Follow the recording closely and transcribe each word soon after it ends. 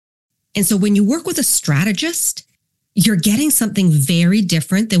And so when you work with a strategist, you're getting something very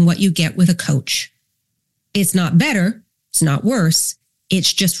different than what you get with a coach. It's not better. It's not worse.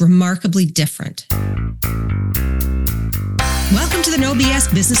 It's just remarkably different. Welcome to the No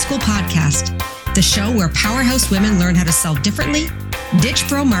BS Business School podcast, the show where powerhouse women learn how to sell differently, ditch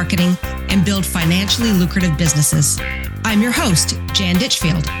pro marketing, and build financially lucrative businesses. I'm your host, Jan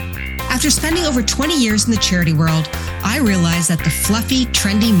Ditchfield. After spending over 20 years in the charity world, I realized that the fluffy,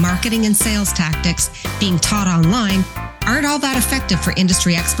 trendy marketing and sales tactics being taught online aren't all that effective for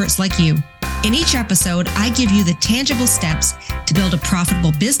industry experts like you. In each episode, I give you the tangible steps to build a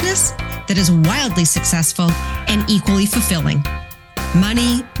profitable business that is wildly successful and equally fulfilling.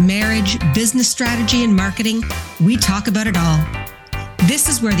 Money, marriage, business strategy, and marketing, we talk about it all. This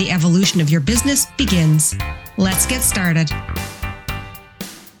is where the evolution of your business begins. Let's get started.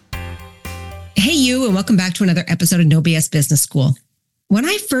 Hey you, and welcome back to another episode of No BS Business School. When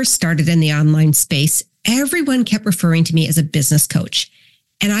I first started in the online space, everyone kept referring to me as a business coach.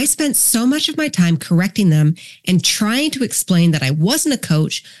 And I spent so much of my time correcting them and trying to explain that I wasn't a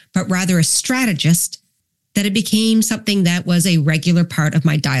coach, but rather a strategist, that it became something that was a regular part of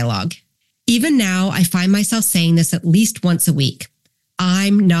my dialogue. Even now, I find myself saying this at least once a week.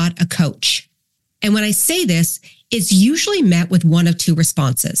 I'm not a coach. And when I say this, it's usually met with one of two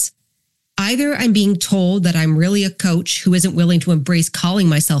responses. Either I'm being told that I'm really a coach who isn't willing to embrace calling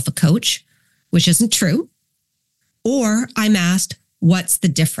myself a coach, which isn't true, or I'm asked, what's the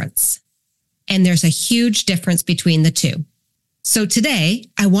difference? And there's a huge difference between the two. So today,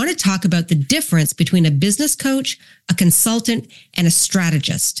 I want to talk about the difference between a business coach, a consultant, and a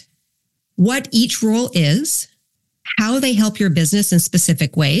strategist. What each role is, how they help your business in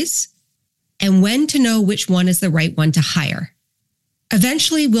specific ways, and when to know which one is the right one to hire.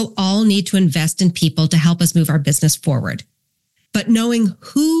 Eventually, we'll all need to invest in people to help us move our business forward. But knowing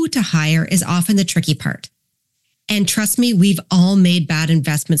who to hire is often the tricky part. And trust me, we've all made bad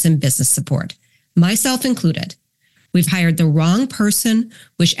investments in business support, myself included. We've hired the wrong person,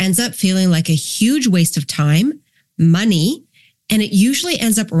 which ends up feeling like a huge waste of time, money, and it usually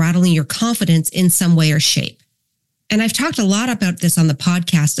ends up rattling your confidence in some way or shape. And I've talked a lot about this on the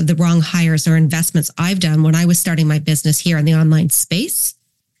podcast of the wrong hires or investments I've done when I was starting my business here in the online space.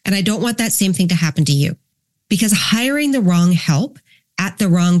 And I don't want that same thing to happen to you, because hiring the wrong help at the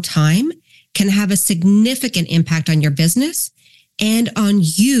wrong time can have a significant impact on your business and on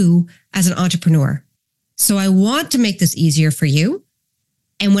you as an entrepreneur. So I want to make this easier for you.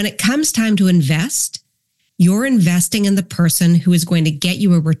 And when it comes time to invest, you're investing in the person who is going to get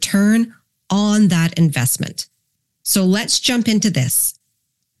you a return on that investment. So let's jump into this.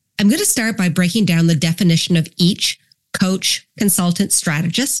 I'm going to start by breaking down the definition of each coach, consultant,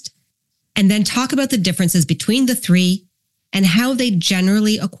 strategist, and then talk about the differences between the three and how they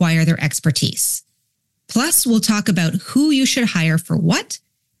generally acquire their expertise. Plus, we'll talk about who you should hire for what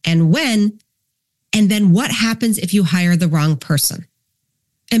and when, and then what happens if you hire the wrong person.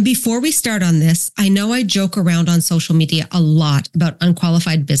 And before we start on this, I know I joke around on social media a lot about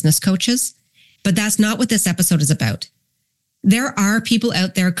unqualified business coaches, but that's not what this episode is about. There are people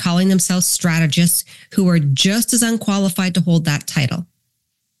out there calling themselves strategists who are just as unqualified to hold that title.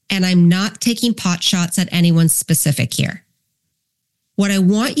 And I'm not taking pot shots at anyone specific here. What I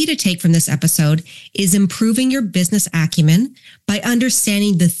want you to take from this episode is improving your business acumen by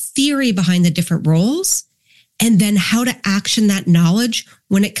understanding the theory behind the different roles and then how to action that knowledge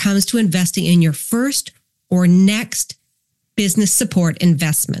when it comes to investing in your first or next business support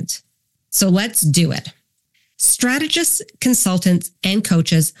investment. So let's do it. Strategists, consultants, and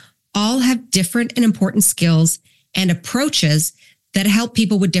coaches all have different and important skills and approaches that help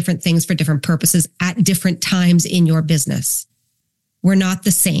people with different things for different purposes at different times in your business. We're not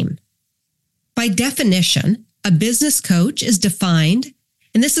the same. By definition, a business coach is defined,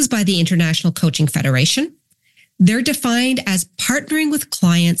 and this is by the International Coaching Federation. They're defined as partnering with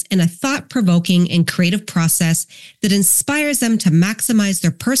clients in a thought-provoking and creative process that inspires them to maximize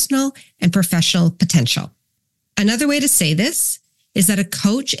their personal and professional potential. Another way to say this is that a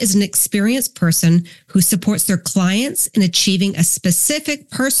coach is an experienced person who supports their clients in achieving a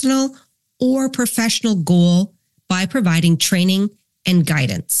specific personal or professional goal by providing training and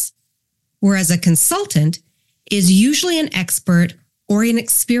guidance. Whereas a consultant is usually an expert or an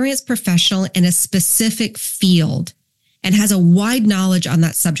experienced professional in a specific field and has a wide knowledge on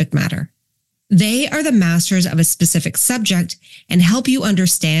that subject matter. They are the masters of a specific subject and help you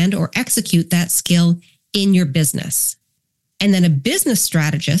understand or execute that skill in your business. And then a business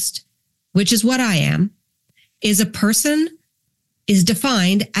strategist, which is what I am, is defined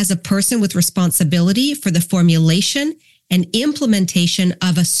as a person with responsibility for the formulation and implementation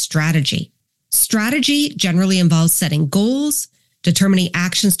of a strategy. Strategy generally involves setting goals, determining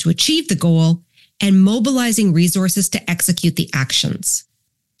actions to achieve the goal, and mobilizing resources to execute the actions.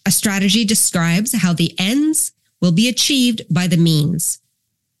 A strategy describes how the ends will be achieved by the means,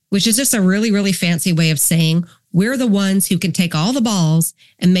 which is just a really, really fancy way of saying we're the ones who can take all the balls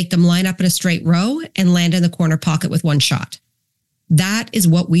and make them line up in a straight row and land in the corner pocket with one shot. That is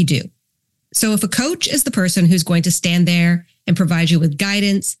what we do. So if a coach is the person who's going to stand there and provide you with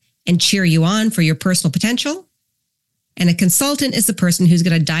guidance and cheer you on for your personal potential, and a consultant is the person who's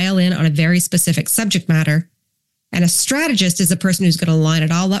going to dial in on a very specific subject matter, and a strategist is the person who's going to line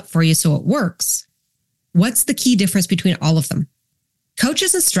it all up for you so it works, what's the key difference between all of them?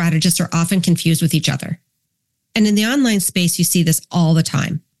 Coaches and strategists are often confused with each other. And in the online space, you see this all the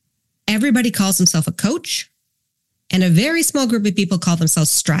time. Everybody calls himself a coach, and a very small group of people call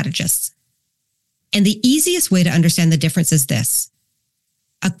themselves strategists. And the easiest way to understand the difference is this.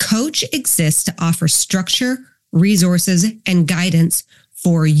 A coach exists to offer structure, resources, and guidance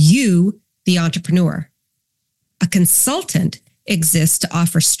for you, the entrepreneur. A consultant exists to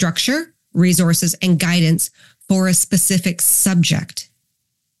offer structure, resources, and guidance for a specific subject.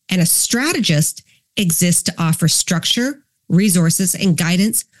 And a strategist exists to offer structure, resources, and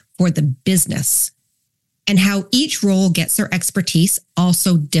guidance for the business. And how each role gets their expertise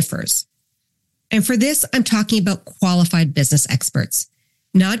also differs. And for this, I'm talking about qualified business experts,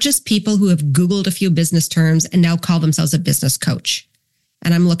 not just people who have Googled a few business terms and now call themselves a business coach.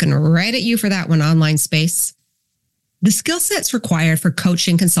 And I'm looking right at you for that one, online space. The skill sets required for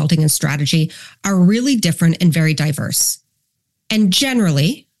coaching, consulting, and strategy are really different and very diverse. And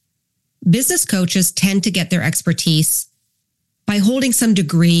generally, business coaches tend to get their expertise by holding some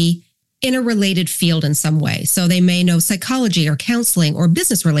degree in a related field in some way. So they may know psychology or counseling or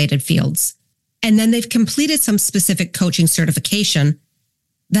business-related fields. And then they've completed some specific coaching certification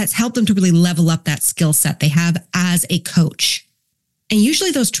that's helped them to really level up that skill set they have as a coach. And usually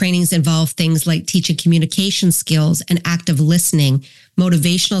those trainings involve things like teaching communication skills and active listening,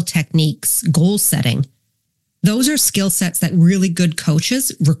 motivational techniques, goal setting. Those are skill sets that really good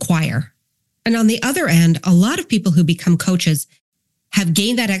coaches require. And on the other end, a lot of people who become coaches have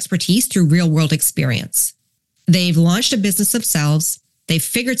gained that expertise through real world experience. They've launched a business themselves, they've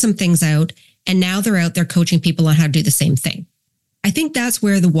figured some things out, and now they're out there coaching people on how to do the same thing. I think that's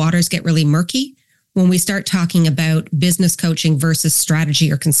where the waters get really murky when we start talking about business coaching versus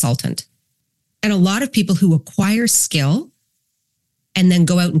strategy or consultant. And a lot of people who acquire skill and then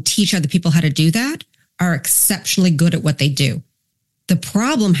go out and teach other people how to do that are exceptionally good at what they do. The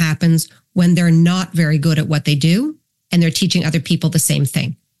problem happens when they're not very good at what they do and they're teaching other people the same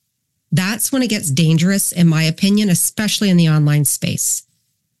thing. That's when it gets dangerous, in my opinion, especially in the online space.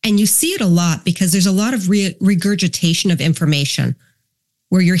 And you see it a lot because there's a lot of regurgitation of information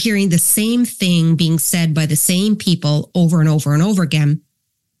where you're hearing the same thing being said by the same people over and over and over again.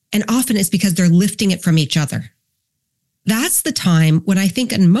 And often it's because they're lifting it from each other. That's the time when I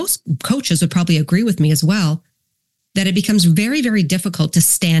think, and most coaches would probably agree with me as well, that it becomes very, very difficult to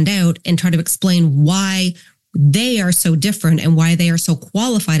stand out and try to explain why they are so different and why they are so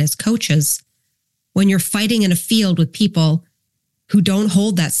qualified as coaches when you're fighting in a field with people who don't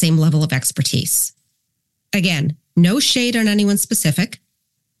hold that same level of expertise. Again, no shade on anyone specific,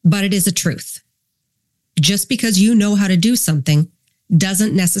 but it is a truth. Just because you know how to do something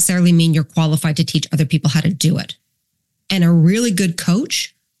doesn't necessarily mean you're qualified to teach other people how to do it. And a really good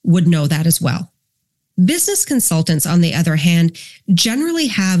coach would know that as well. Business consultants, on the other hand, generally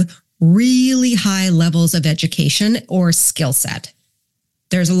have really high levels of education or skill set.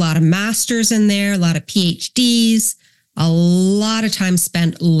 There's a lot of masters in there, a lot of PhDs, a lot of time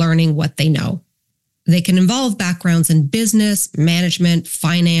spent learning what they know. They can involve backgrounds in business, management,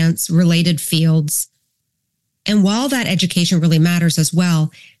 finance, related fields. And while that education really matters as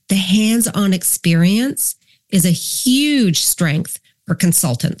well, the hands-on experience is a huge strength for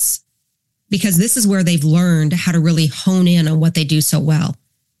consultants because this is where they've learned how to really hone in on what they do so well.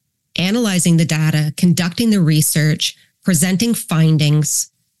 Analyzing the data, conducting the research, presenting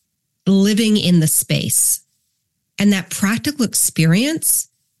findings, living in the space. And that practical experience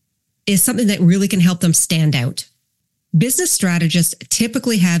is something that really can help them stand out. Business strategists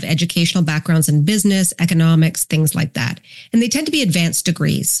typically have educational backgrounds in business, economics, things like that. And they tend to be advanced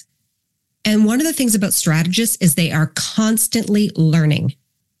degrees. And one of the things about strategists is they are constantly learning.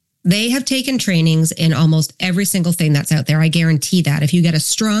 They have taken trainings in almost every single thing that's out there. I guarantee that. If you get a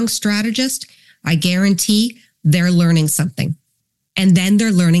strong strategist, I guarantee they're learning something. And then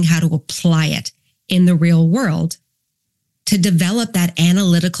they're learning how to apply it in the real world to develop that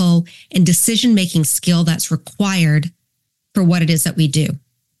analytical and decision-making skill that's required for what it is that we do.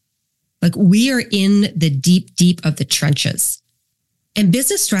 Like, we are in the deep, deep of the trenches. And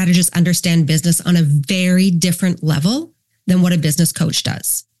business strategists understand business on a very different level than what a business coach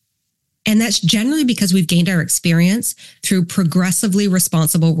does. And that's generally because we've gained our experience through progressively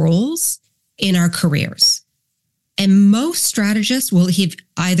responsible roles in our careers. And most strategists will have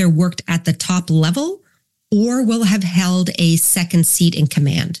either worked at the top level or will have held a second seat in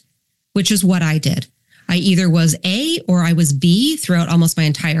command, which is what I did. I either was A or I was B throughout almost my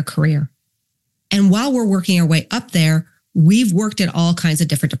entire career. And while we're working our way up there, we've worked at all kinds of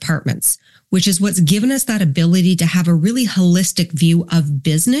different departments, which is what's given us that ability to have a really holistic view of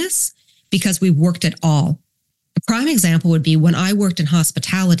business because we've worked at all. A prime example would be when I worked in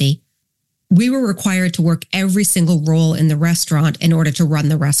hospitality, we were required to work every single role in the restaurant in order to run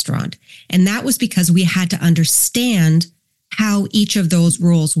the restaurant. And that was because we had to understand how each of those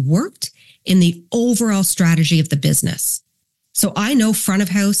roles worked in the overall strategy of the business. So I know front of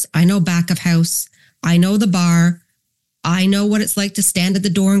house, I know back of house, I know the bar, I know what it's like to stand at the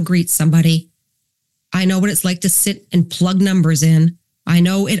door and greet somebody. I know what it's like to sit and plug numbers in. I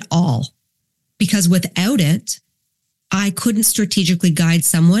know it all. Because without it, I couldn't strategically guide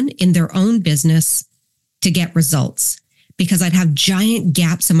someone in their own business to get results because I'd have giant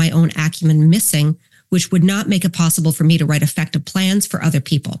gaps in my own acumen missing, which would not make it possible for me to write effective plans for other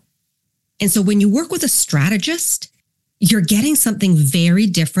people. And so when you work with a strategist, you're getting something very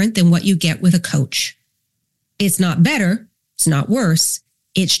different than what you get with a coach. It's not better. It's not worse.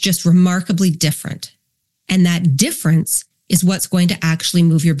 It's just remarkably different. And that difference is what's going to actually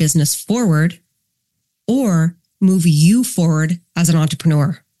move your business forward or move you forward as an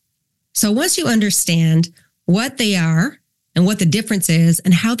entrepreneur. So once you understand what they are and what the difference is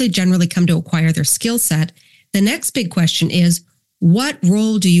and how they generally come to acquire their skill set, the next big question is, what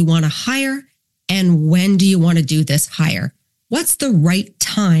role do you want to hire and when do you want to do this hire? What's the right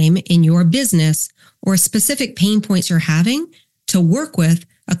time in your business or specific pain points you're having to work with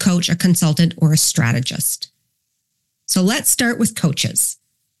a coach, a consultant, or a strategist? So let's start with coaches.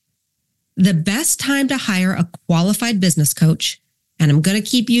 The best time to hire a qualified business coach, and I'm going to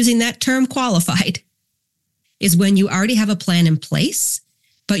keep using that term qualified, is when you already have a plan in place,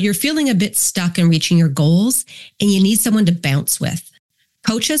 but you're feeling a bit stuck in reaching your goals and you need someone to bounce with.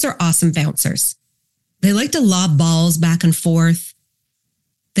 Coaches are awesome bouncers. They like to lob balls back and forth.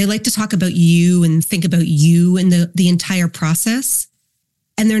 They like to talk about you and think about you and the entire process.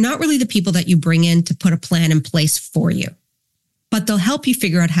 And they're not really the people that you bring in to put a plan in place for you, but they'll help you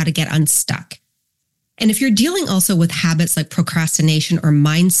figure out how to get unstuck. And if you're dealing also with habits like procrastination or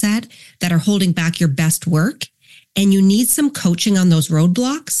mindset that are holding back your best work, and you need some coaching on those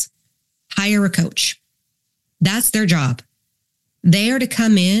roadblocks, hire a coach. That's their job. They are to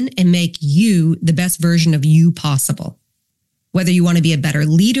come in and make you the best version of you possible. Whether you want to be a better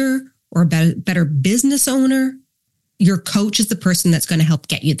leader or a better business owner, your coach is the person that's going to help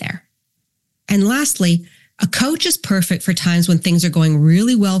get you there. And lastly, a coach is perfect for times when things are going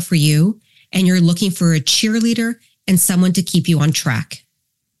really well for you and you're looking for a cheerleader and someone to keep you on track.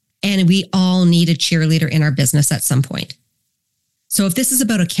 And we all need a cheerleader in our business at some point. So if this is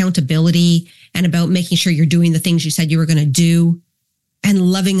about accountability and about making sure you're doing the things you said you were going to do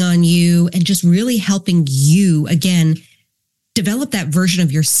and loving on you and just really helping you, again, develop that version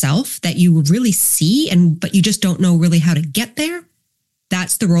of yourself that you really see but you just don't know really how to get there,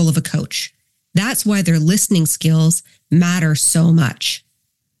 that's the role of a coach. That's why their listening skills matter so much.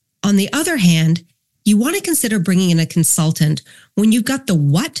 On the other hand, you want to consider bringing in a consultant when you've got the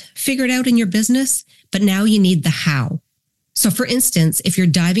what figured out in your business, but now you need the how. So for instance, if you're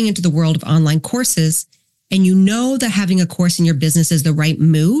diving into the world of online courses and you know that having a course in your business is the right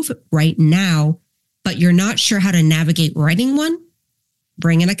move right now, but you're not sure how to navigate writing one,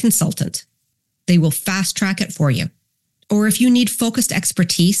 bring in a consultant. They will fast track it for you. Or if you need focused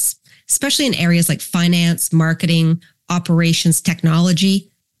expertise, especially in areas like finance, marketing, operations,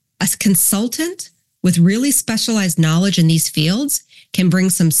 technology, a consultant with really specialized knowledge in these fields can bring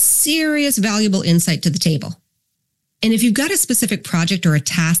some serious valuable insight to the table. And if you've got a specific project or a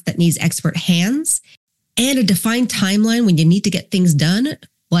task that needs expert hands and a defined timeline when you need to get things done,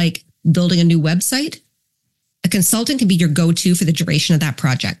 like building a new website, a consultant can be your go-to for the duration of that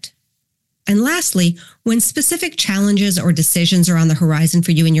project. And lastly, when specific challenges or decisions are on the horizon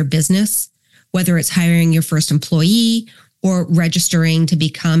for you in your business, whether it's hiring your first employee or registering to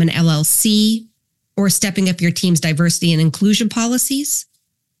become an LLC or stepping up your team's diversity and inclusion policies,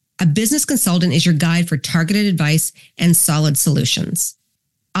 a business consultant is your guide for targeted advice and solid solutions.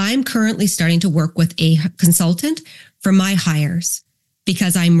 I'm currently starting to work with a consultant for my hires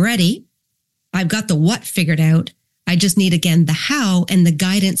because I'm ready. I've got the what figured out. I just need, again, the how and the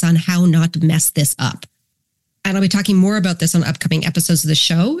guidance on how not to mess this up. And I'll be talking more about this on upcoming episodes of the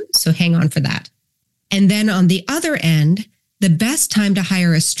show, so hang on for that. And then on the other end, the best time to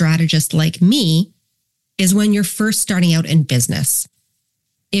hire a strategist like me is when you're first starting out in business.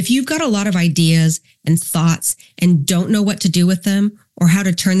 If you've got a lot of ideas and thoughts and don't know what to do with them or how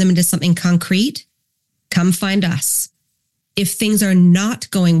to turn them into something concrete, come find us. If things are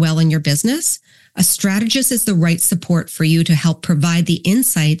not going well in your business, a strategist is the right support for you to help provide the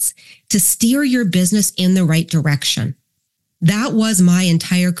insights to steer your business in the right direction. That was my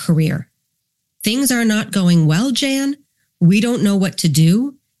entire career. Things are not going well, Jan. We don't know what to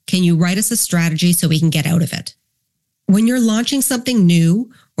do. Can you write us a strategy so we can get out of it? When you're launching something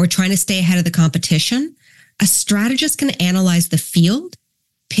new or trying to stay ahead of the competition, a strategist can analyze the field,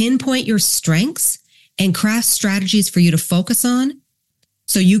 pinpoint your strengths, and craft strategies for you to focus on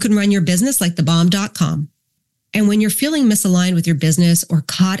so you can run your business like thebomb.com. And when you're feeling misaligned with your business or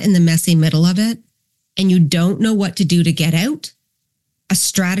caught in the messy middle of it, and you don't know what to do to get out, a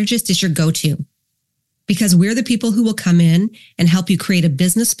strategist is your go-to. Because we're the people who will come in and help you create a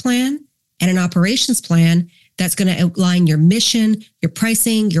business plan and an operations plan that's going to outline your mission, your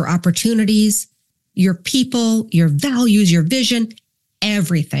pricing, your opportunities, your people, your values, your vision,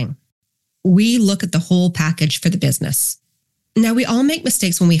 everything. We look at the whole package for the business. Now, we all make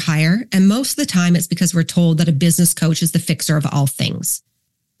mistakes when we hire, and most of the time it's because we're told that a business coach is the fixer of all things.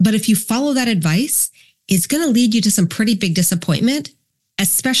 But if you follow that advice, it's going to lead you to some pretty big disappointment,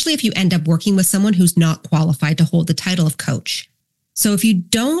 especially if you end up working with someone who's not qualified to hold the title of coach. So if you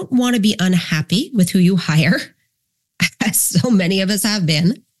don't want to be unhappy with who you hire, as so many of us have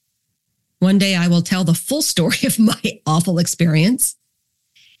been, one day I will tell the full story of my awful experience.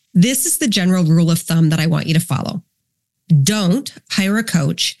 This is the general rule of thumb that I want you to follow. Don't hire a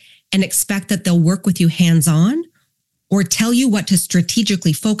coach and expect that they'll work with you hands-on or tell you what to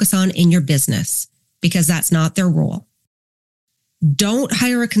strategically focus on in your business, because that's not their role. Don't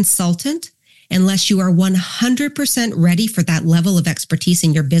hire a consultant unless you are 100% ready for that level of expertise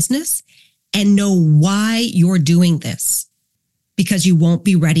in your business and know why you're doing this, because you won't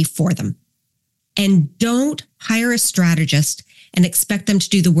be ready for them. And don't hire a strategist and expect them to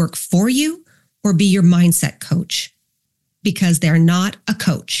do the work for you or be your mindset coach, because they're not a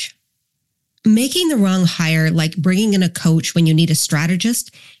coach. Making the wrong hire, like bringing in a coach when you need a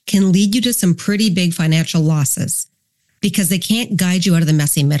strategist, can lead you to some pretty big financial losses because they can't guide you out of the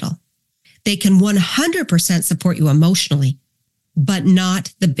messy middle. They can 100% support you emotionally, but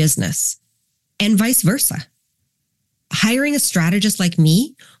not the business, and vice versa. Hiring a strategist like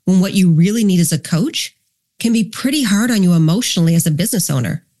me when what you really need is a coach can be pretty hard on you emotionally as a business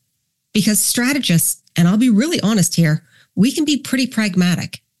owner, because strategists, and I'll be really honest here, we can be pretty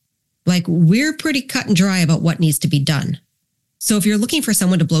pragmatic. Like, we're pretty cut and dry about what needs to be done. So if you're looking for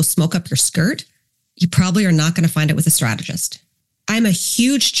someone to blow smoke up your skirt, you probably are not going to find it with a strategist. I'm a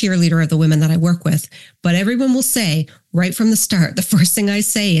huge cheerleader of the women that I work with, but everyone will say right from the start, the first thing I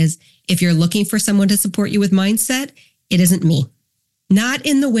say is, if you're looking for someone to support you with mindset, it isn't me. Not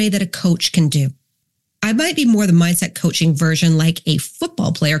in the way that a coach can do. I might be more the mindset coaching version like a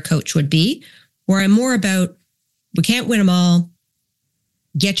football player coach would be, where I'm more about, we can't win them all.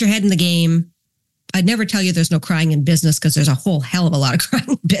 Get your head in the game. I'd never tell you there's no crying in business, because there's a whole hell of a lot of crying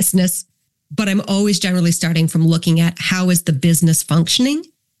in business. But I'm always generally starting from looking at how is the business functioning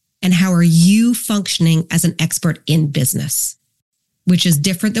and how are you functioning as an expert in business, which is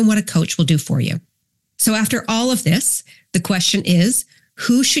different than what a coach will do for you. So after all of this, the question is,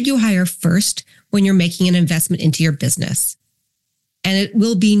 who should you hire first when you're making an investment into your business? And it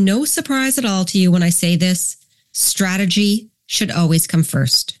will be no surprise at all to you when I say this, strategy should always come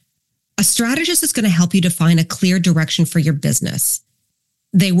first. A strategist is going to help you define a clear direction for your business.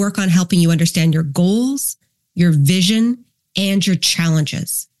 They work on helping you understand your goals, your vision, and your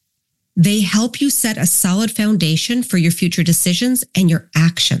challenges. They help you set a solid foundation for your future decisions and your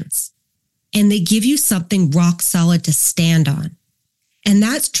actions. And they give you something rock solid to stand on. And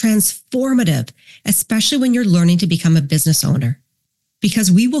that's transformative, especially when you're learning to become a business owner,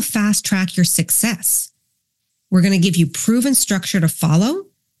 because we will fast track your success. We're going to give you proven structure to follow,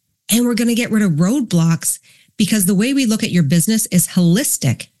 and we're going to get rid of roadblocks, because the way we look at your business is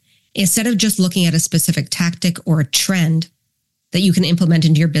holistic, instead of just looking at a specific tactic or a trend that you can implement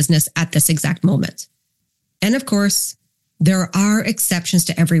into your business at this exact moment. And of course, there are exceptions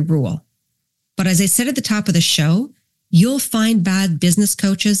to every rule. But as I said at the top of the show, you'll find bad business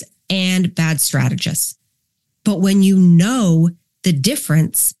coaches and bad strategists. But when you know the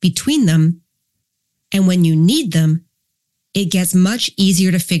difference between them and when you need them, it gets much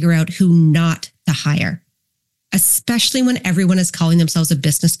easier to figure out who not to hire. especially when everyone is calling themselves a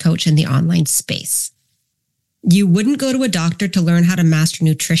business coach in the online space. You wouldn't go to a doctor to learn how to master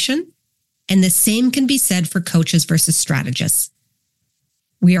nutrition, and the same can be said for coaches versus strategists.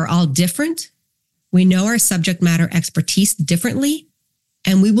 We are all different. We know our subject matter expertise differently,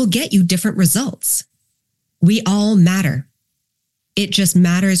 and we will get you different results. We all matter. It just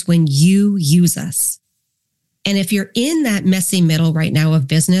matters when you use us. And if you're in that messy middle right now of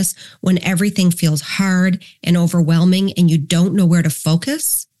business, when everything feels hard and overwhelming and you don't know where to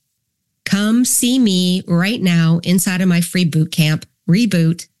focus, come see me right now inside of my free boot camp,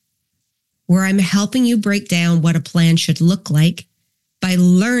 Reboot, where I'm helping you break down what a plan should look like by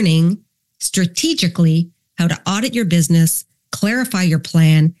learning strategically how to audit your business, clarify your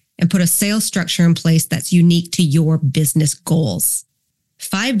plan, and put a sales structure in place that's unique to your business goals.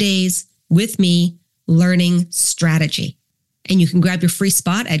 5 days with me learning strategy. And you can grab your free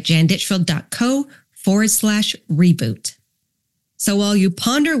spot at janditchfield.co/reboot. So while you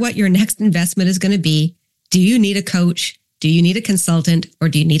ponder what your next investment is going to be, do you need a coach? Do you need a consultant? Or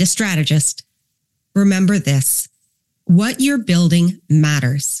do you need a strategist? Remember this: what you're building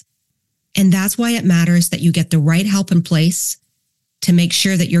matters. And that's why it matters that you get the right help in place to make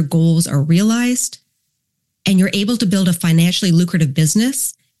sure that your goals are realized and you're able to build a financially lucrative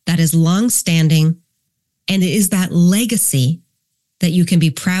business that is long-standing, and it is that legacy that you can be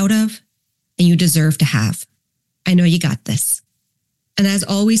proud of and you deserve to have. I know you got this. And as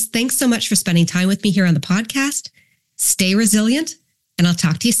always, thanks so much for spending time with me here on the podcast. Stay resilient, and I'll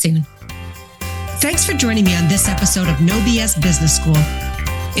talk to you soon. Thanks for joining me on this episode of No BS Business School.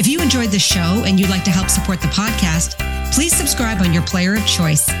 If you enjoyed the show and you'd like to help support the podcast, please subscribe on your player of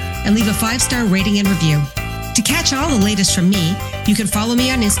choice and leave a 5-star rating and review. To catch all the latest from me, you can follow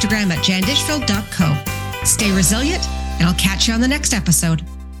me on Instagram at janditchfield.co. Stay resilient, and I'll catch you on the next episode.